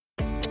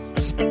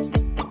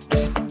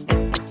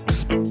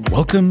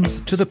Welcome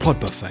to the Pod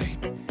Buffet,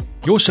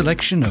 your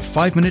selection of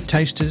 5-minute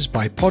tasters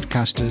by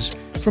podcasters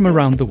from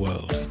around the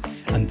world.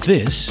 And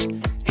this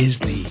is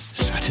the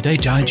Saturday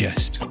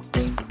Digest.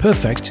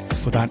 Perfect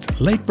for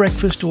that late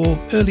breakfast or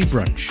early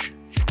brunch.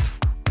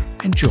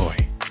 Enjoy.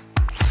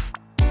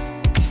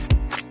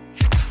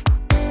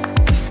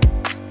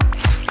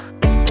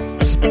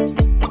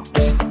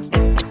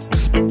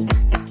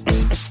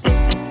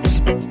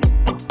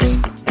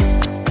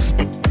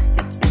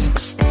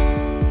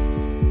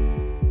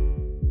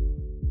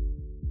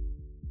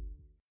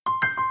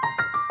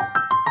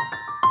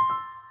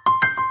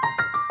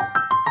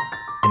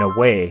 In a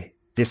way,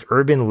 this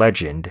urban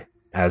legend,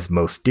 as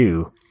most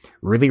do,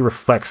 really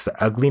reflects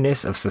the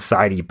ugliness of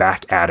society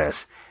back at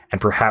us,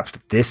 and perhaps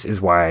this is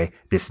why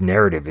this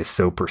narrative is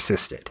so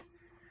persistent.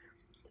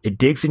 It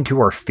digs into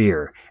our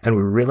fear, and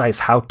we realize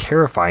how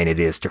terrifying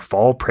it is to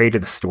fall prey to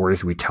the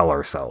stories we tell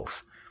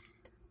ourselves.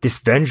 This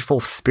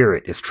vengeful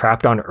spirit is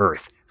trapped on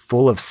Earth,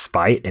 full of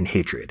spite and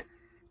hatred,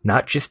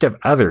 not just of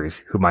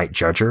others who might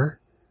judge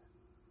her,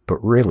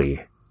 but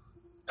really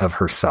of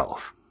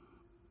herself.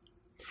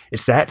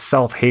 It's that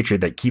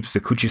self-hatred that keeps the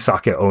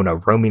Kuchisake Onna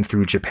roaming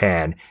through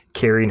Japan,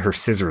 carrying her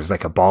scissors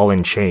like a ball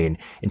and chain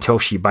until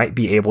she might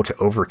be able to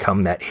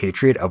overcome that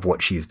hatred of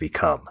what she's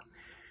become.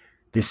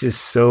 This is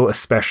so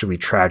especially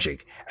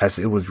tragic, as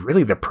it was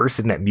really the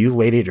person that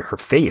mutilated her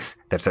face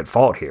that's at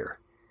fault here.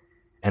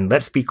 And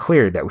let's be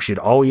clear that we should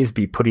always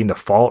be putting the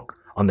fault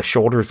on the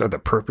shoulders of the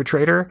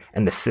perpetrator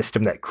and the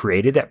system that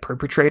created that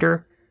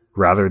perpetrator,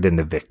 rather than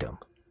the victim.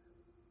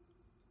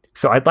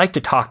 So I'd like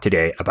to talk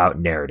today about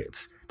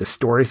narratives, the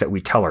stories that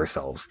we tell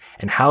ourselves,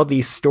 and how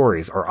these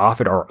stories are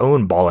often our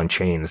own ball and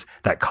chains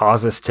that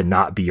cause us to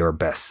not be our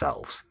best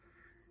selves.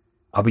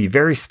 I'll be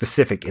very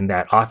specific in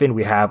that often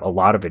we have a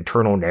lot of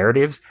internal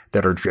narratives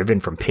that are driven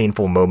from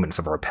painful moments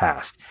of our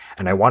past,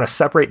 and I want to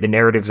separate the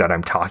narratives that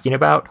I'm talking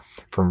about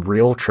from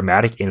real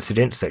traumatic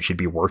incidents that should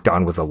be worked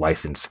on with a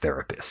licensed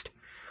therapist.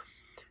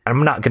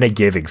 I'm not going to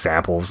give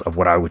examples of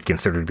what I would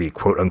consider to be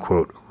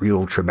quote-unquote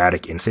real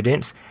traumatic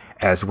incidents,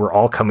 as we're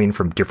all coming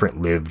from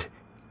different lived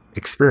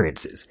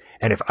experiences.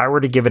 And if I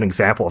were to give an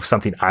example of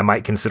something I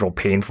might consider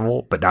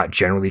painful but not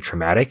generally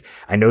traumatic,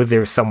 I know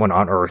there's someone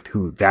on Earth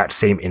who that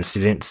same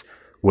incident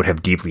would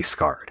have deeply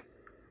scarred.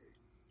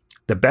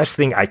 The best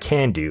thing I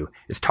can do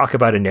is talk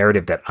about a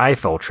narrative that I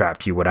fell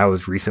trapped to when I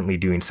was recently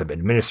doing some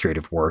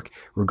administrative work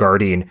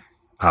regarding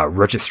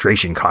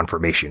registration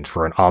confirmations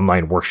for an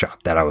online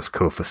workshop that I was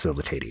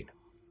co-facilitating.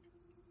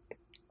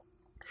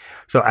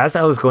 So as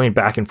I was going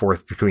back and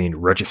forth between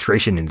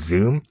registration in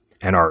Zoom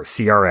and our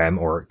CRM,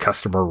 or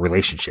Customer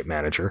Relationship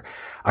Manager,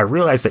 I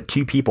realized that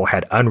 2 people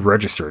had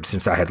unregistered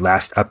since I had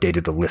last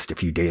updated the list a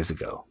few days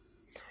ago.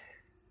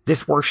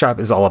 This workshop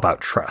is all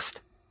about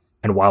trust,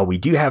 and while we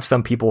do have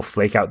some people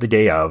flake out the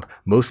day of,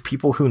 most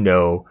people who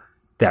know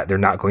that they're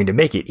not going to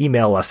make it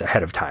email us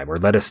ahead of time or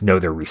let us know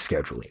they're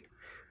rescheduling.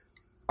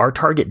 Our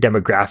target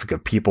demographic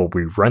of people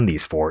we run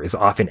these for is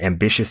often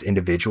ambitious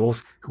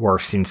individuals who are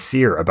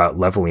sincere about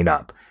leveling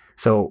up,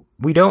 so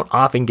we don't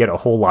often get a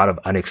whole lot of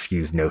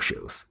unexcused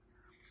no-shows.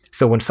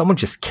 So when someone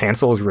just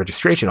cancels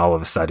registration all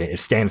of a sudden, it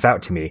stands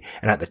out to me,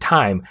 and at the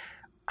time,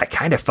 I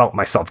kind of felt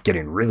myself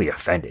getting really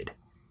offended.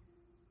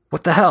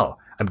 What the hell?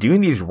 I'm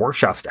doing these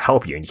workshops to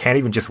help you, and you can't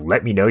even just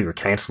let me know you're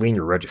canceling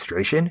your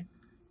registration?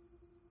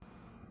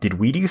 Did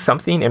we do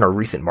something in our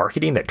recent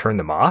marketing that turned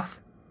them off?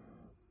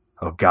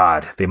 Oh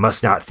God, they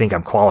must not think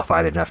I'm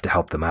qualified enough to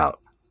help them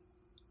out.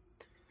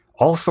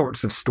 All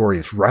sorts of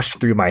stories rushed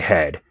through my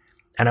head,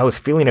 and I was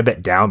feeling a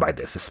bit down by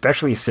this,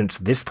 especially since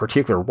this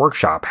particular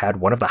workshop had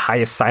one of the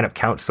highest sign-up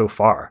counts so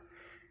far.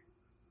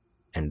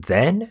 And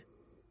then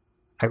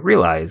I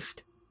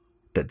realized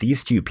that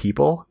these 2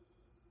 people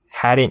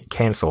hadn't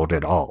canceled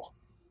at all.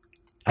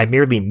 I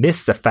merely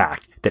missed the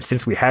fact that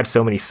since we had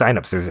so many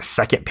signups, there's a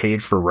second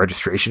page for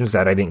registrations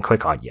that I didn't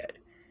click on yet.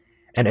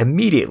 And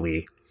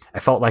immediately, I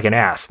felt like an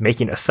ass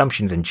making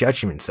assumptions and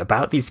judgments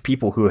about these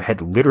people who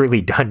had literally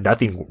done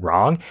nothing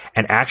wrong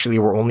and actually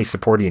were only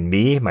supporting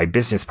me, my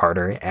business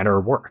partner, and our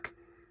work.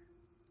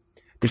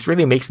 This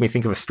really makes me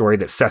think of a story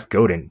that Seth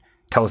Godin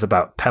tells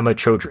about Pema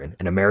Chodron,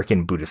 an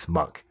American Buddhist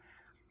monk.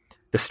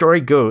 The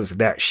story goes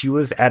that she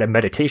was at a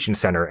meditation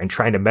center and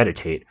trying to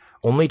meditate,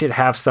 only to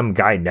have some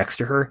guy next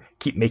to her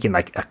keep making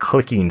like a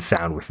clicking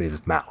sound with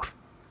his mouth.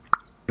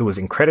 It was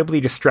incredibly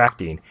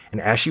distracting,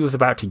 and as she was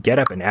about to get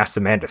up and ask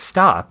the man to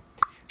stop,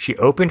 she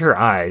opened her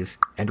eyes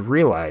and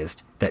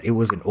realized that it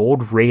was an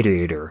old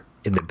radiator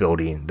in the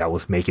building that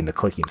was making the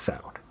clicking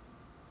sound.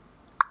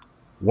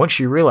 Once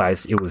she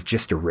realized it was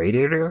just a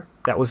radiator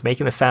that was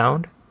making the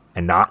sound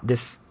and not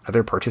this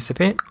other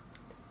participant,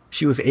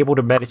 she was able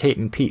to meditate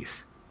in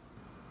peace.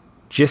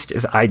 Just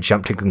as I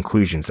jumped to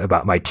conclusions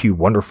about my 2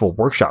 wonderful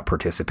workshop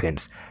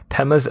participants,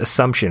 Pema's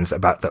assumptions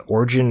about the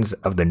origins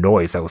of the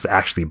noise that was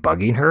actually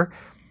bugging her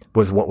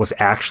was what was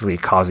actually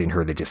causing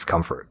her the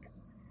discomfort.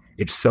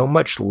 It's so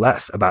much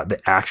less about the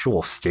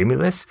actual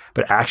stimulus,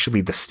 but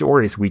actually the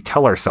stories we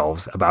tell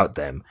ourselves about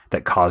them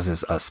that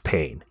causes us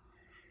pain.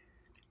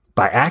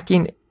 By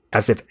acting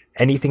As if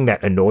anything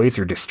that annoys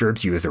or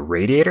disturbs you is a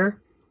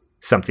radiator,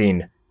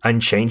 something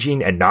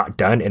unchanging and not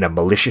done in a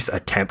malicious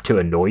attempt to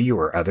annoy you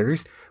or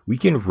others, we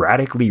can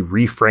radically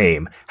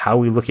reframe how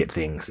we look at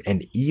things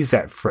and ease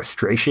that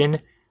frustration,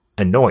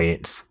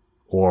 annoyance,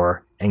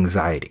 or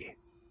anxiety.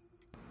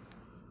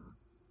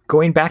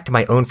 Going back to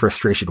my own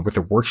frustration with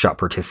the workshop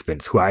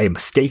participants who I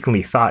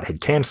mistakenly thought had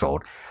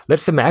canceled,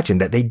 let's imagine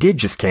that they did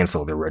just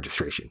cancel their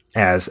registration,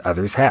 as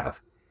others have.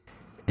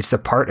 It's a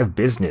part of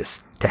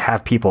business to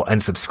have people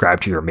unsubscribe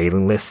to your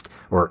mailing list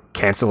or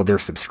cancel their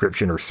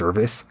subscription or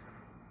service.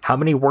 How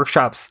many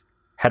workshops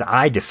had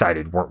I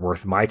decided weren't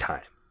worth my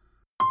time?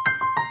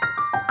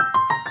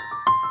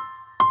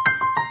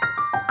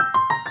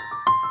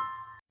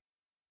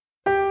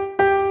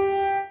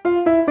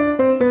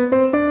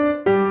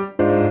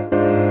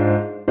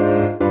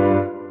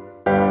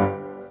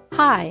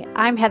 Hi,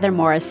 I'm Heather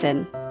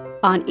Morrison.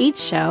 On each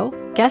show,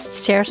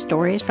 guests share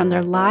stories from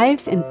their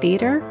lives in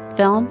theater,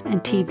 film,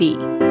 and TV.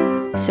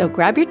 So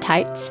grab your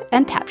tights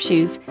and tap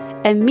shoes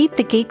and meet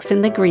the geeks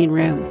in the green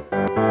room.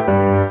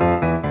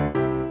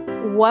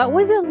 What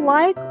was it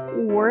like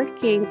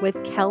working with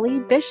Kelly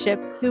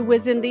Bishop, who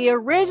was in the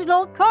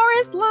original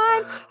chorus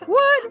line?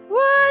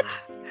 What?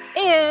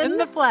 In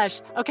the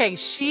flesh. Okay,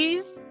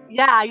 she's in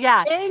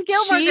Gilmore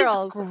she's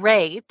Girls.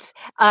 Great.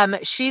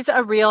 She's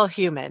a real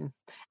human.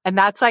 And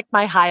that's like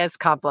my highest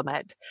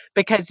compliment,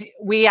 because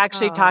we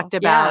actually talked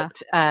about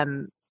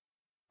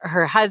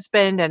her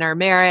husband and her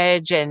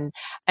marriage and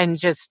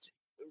just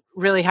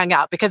really hung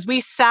out, because we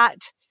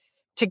sat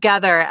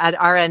together at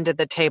our end of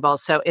the table.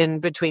 So in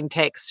between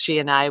takes, she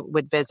and I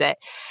would visit.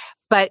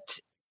 But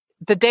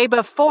the day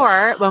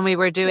before, when we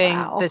were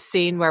doing the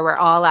scene where we're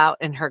all out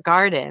in her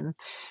garden,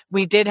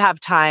 we did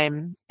have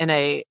time in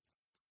a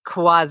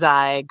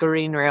quasi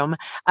green room,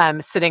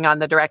 sitting on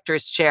the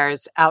director's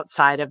chairs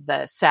outside of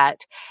the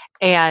set.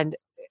 And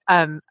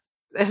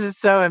this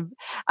is I'm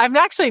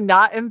actually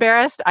not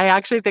embarrassed. I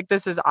actually think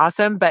this is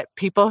awesome, but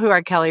people who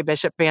are Kelly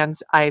Bishop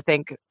fans, I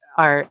think,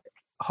 are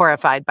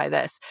horrified by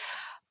this.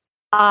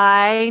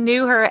 I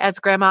knew her as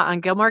Grandma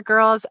on Gilmore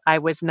Girls. I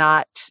was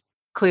not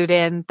clued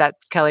in that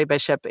Kelly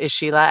Bishop is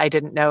Sheila. I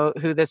didn't know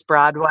who this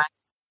broad was.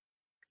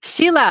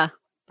 Sheila.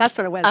 That's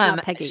what it was,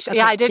 not Peggy. Okay,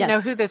 I didn't know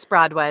who this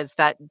broad was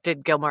that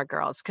did Gilmore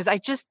Girls. Because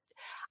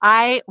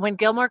when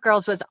Gilmore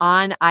Girls was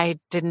on, I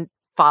didn't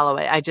follow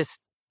it. I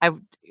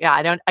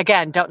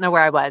don't know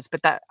where I was,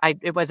 but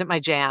it wasn't my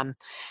jam.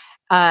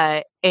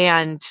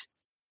 And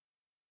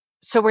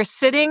so we're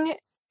sitting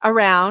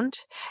around,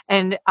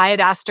 and I had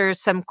asked her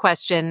some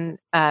question,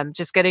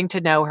 just getting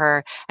to know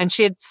her. And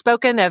she had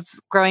spoken of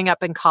growing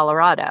up in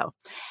Colorado.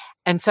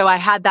 And so I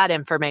had that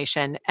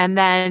information. And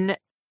then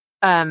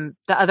the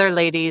other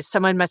ladies,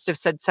 someone must have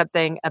said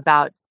something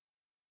about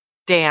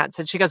dance.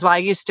 And she goes, well, I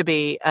used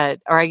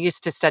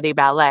to study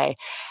ballet.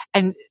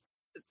 And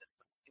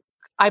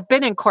I've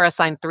been in chorus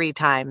line 3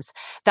 times.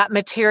 That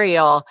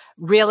material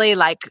really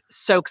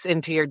soaks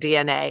into your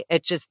DNA.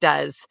 It just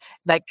does.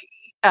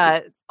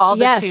 All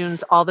the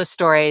tunes, all the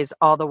stories,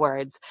 all the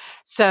words.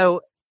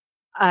 So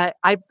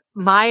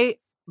my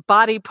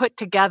body put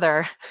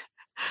together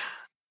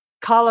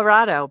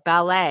Colorado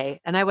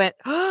ballet. And I went,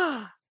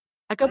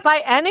 I go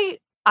by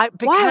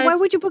why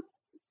would you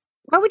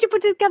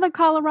put together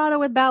Colorado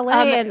with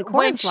ballet and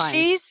chorus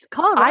line?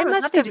 I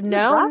must have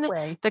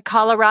known the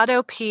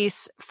Colorado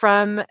piece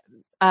from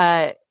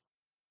the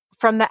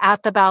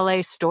At the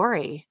Ballet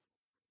story.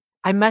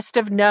 I must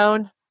have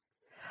known.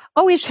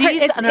 Oh,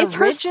 she's an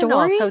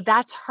original, so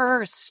that's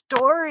her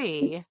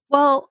story.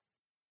 Well,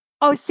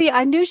 see,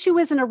 I knew she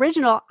was an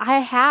original. I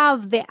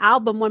have the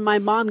album when my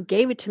mom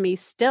gave it to me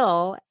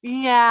still.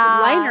 Yeah.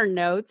 Liner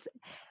notes.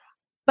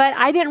 But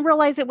I didn't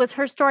realize it was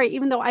her story,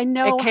 even though I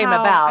know it came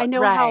about. I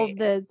know how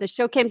the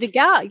show came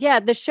together. Yeah,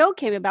 the show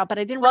came about, but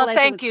I didn't realize. Well,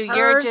 thank you.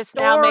 You're just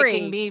now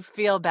making me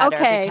feel better,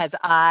 because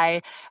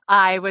I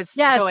was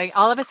going.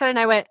 All of a sudden,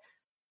 I went,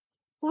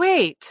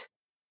 "Wait,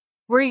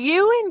 were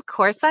you in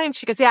chorus line?"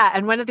 She goes, "Yeah."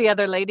 And one of the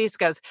other ladies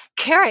goes,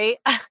 "Carrie,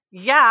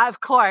 yeah,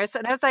 of course."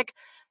 And I was like,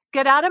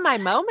 get out of my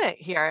moment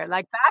here.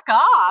 Back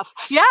off.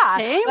 Yeah.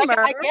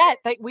 I get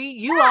that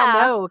you all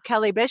know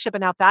Kelly Bishop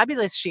and how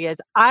fabulous she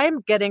is.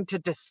 I'm getting to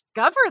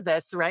discover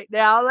this right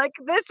now.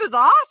 This is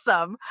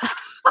awesome.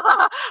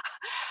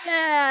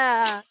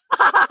 Yeah.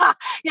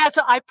 Yeah.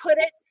 So I put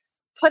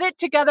it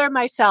together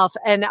myself,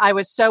 and I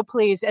was so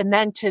pleased. And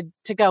then to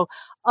go,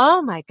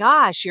 oh my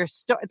gosh,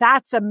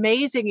 that's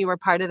amazing. You were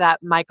part of that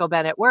Michael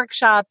Bennett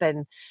workshop.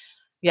 And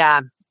yeah,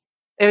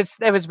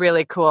 it was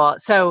really cool.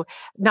 So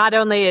not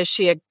only is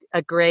she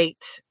a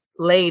great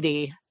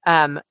lady,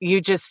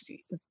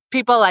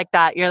 people like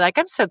that, you're like,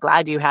 I'm so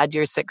glad you had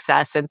your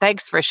success, and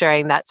thanks for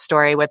sharing that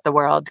story with the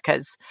world,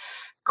 because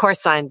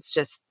chorus line's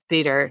just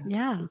theater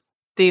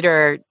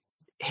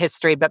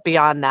history, but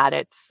beyond that,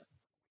 it's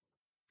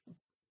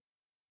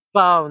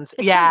bones.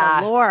 It's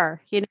part of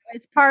lore.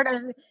 It's part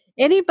of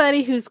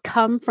anybody who's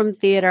come from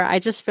theater. I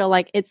just feel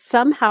like it's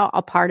somehow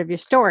a part of your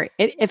story.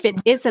 If it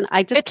isn't,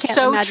 I just can't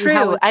imagine true.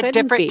 How it At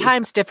different be.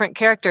 times, different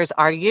characters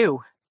are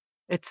you.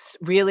 It's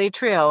really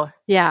true.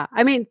 Yeah.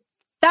 I mean,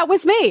 That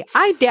was me.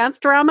 I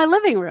danced around my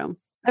living room.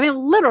 I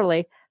mean,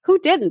 literally, who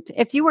didn't?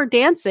 If you were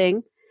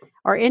dancing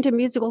or into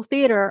musical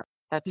theater,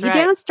 you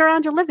danced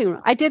around your living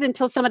room. I did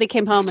until somebody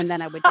came home, and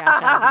then I would dance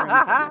out of the room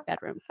in my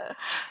bedroom.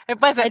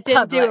 It wasn't I didn't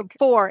public. do it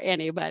for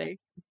anybody.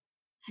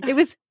 It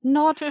was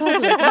not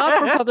public, not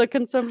for public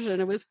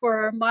consumption. It was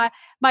for my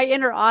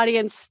inner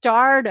audience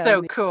stardom.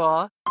 So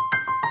cool.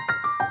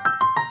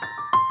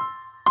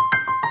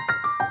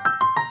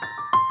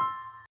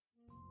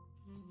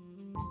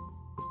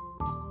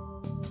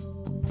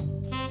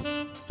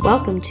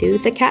 Welcome to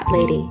The Cat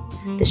Lady,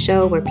 the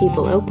show where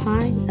people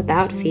opine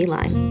about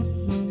felines.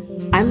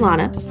 I'm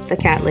Lana, the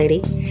Cat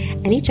Lady,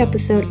 and each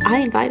episode I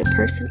invite a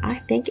person I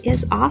think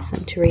is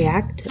awesome to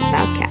react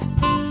about cats.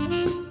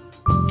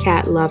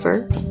 Cat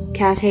lover,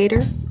 cat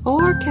hater,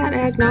 or cat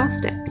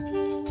agnostic.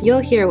 You'll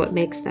hear what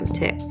makes them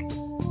tick.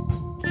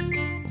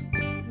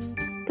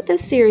 But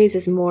this series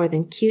is more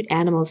than cute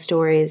animal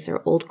stories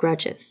or old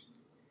grudges.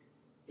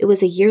 It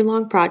was a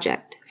year-long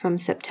project from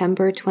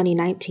September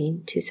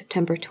 2019 to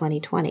September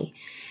 2020,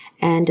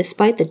 and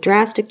despite the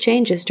drastic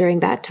changes during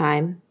that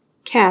time,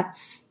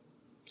 cats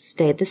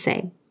stayed the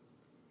same.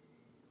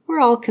 We're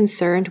all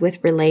concerned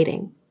with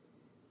relating,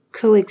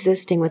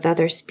 coexisting with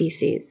other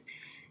species,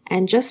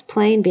 and just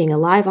plain being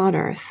alive on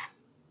Earth.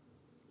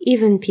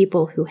 Even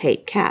people who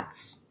hate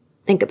cats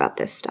think about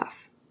this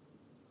stuff.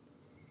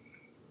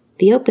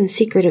 The open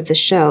secret of the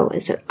show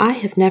is that I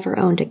have never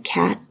owned a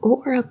cat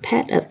or a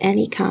pet of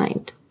any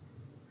kind.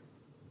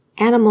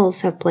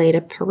 Animals have played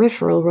a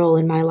peripheral role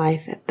in my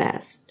life at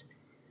best,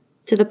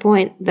 to the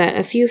point that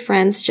a few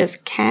friends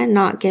just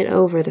cannot get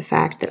over the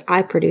fact that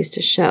I produced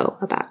a show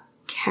about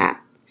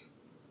cats.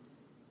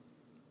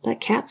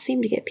 But cats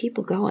seem to get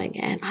people going,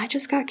 and I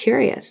just got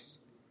curious.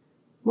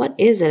 What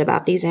is it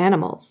about these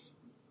animals?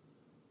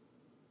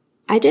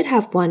 I did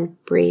have one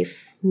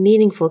brief,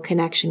 meaningful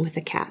connection with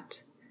a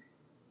cat.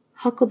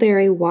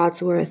 Huckleberry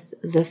Wadsworth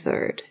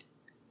III.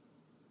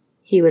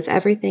 He was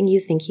everything you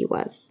think he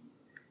was.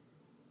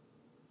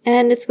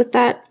 And it's with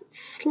that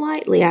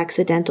slightly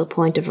accidental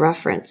point of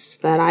reference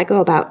that I go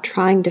about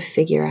trying to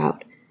figure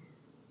out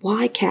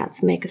why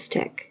cats make us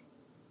tick.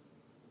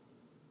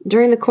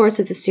 During the course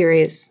of the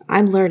series,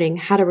 I'm learning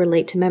how to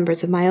relate to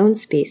members of my own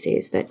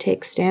species that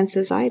take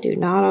stances I do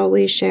not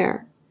always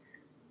share.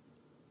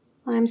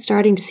 I'm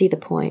starting to see the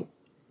point.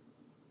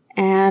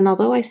 And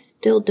although I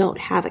still don't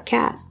have a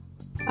cat,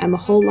 I'm a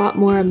whole lot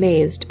more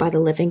amazed by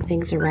the living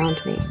things around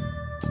me.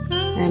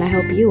 And I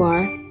hope you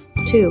are,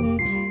 too.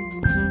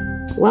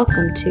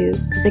 Welcome to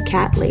The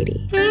Cat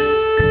Lady.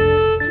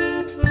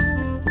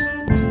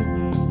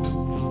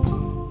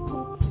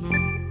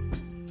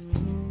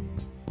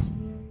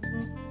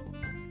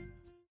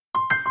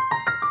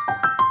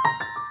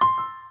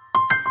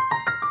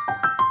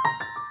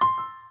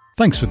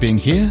 Thanks for being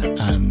here,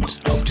 and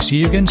hope to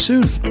see you again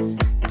soon.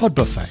 Pod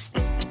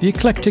Buffet, the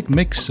eclectic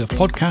mix of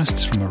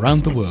podcasts from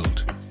around the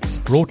world,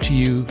 brought to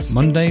you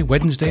Monday,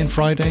 Wednesday and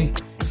Friday,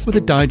 with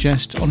a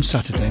digest on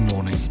Saturday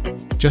morning,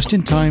 just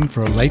in time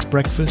for a late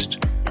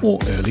breakfast or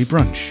early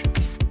brunch.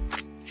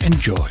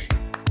 Enjoy.